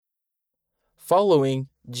following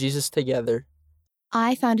Jesus together.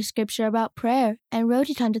 I found a scripture about prayer and wrote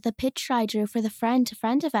it under the picture I drew for the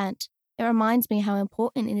friend-to-friend event. It reminds me how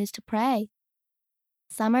important it is to pray.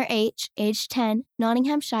 Summer H, age 10,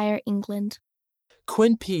 Nottinghamshire, England.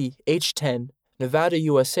 Quinn P., age 10, Nevada,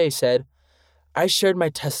 USA said, I shared my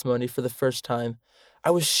testimony for the first time.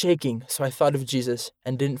 I was shaking, so I thought of Jesus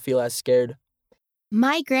and didn't feel as scared.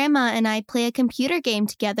 My grandma and I play a computer game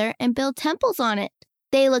together and build temples on it.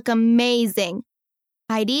 They look amazing.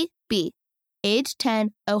 Heidi B., age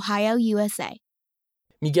 10, Ohio, USA.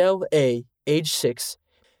 Miguel A., age 6,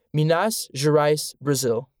 Minas Gerais,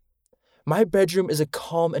 Brazil. My bedroom is a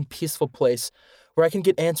calm and peaceful place where I can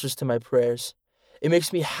get answers to my prayers. It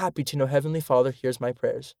makes me happy to know Heavenly Father hears my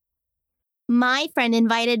prayers. My friend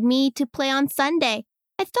invited me to play on Sunday.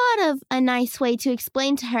 I thought of a nice way to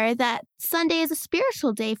explain to her that Sunday is a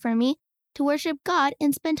spiritual day for me to worship God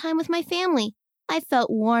and spend time with my family. I felt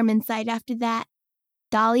warm inside after that.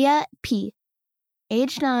 Dahlia P.,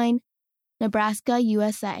 age 9, Nebraska,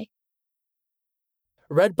 USA.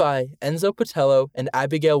 Read by Enzo Patello and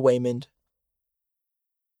Abigail Waymond.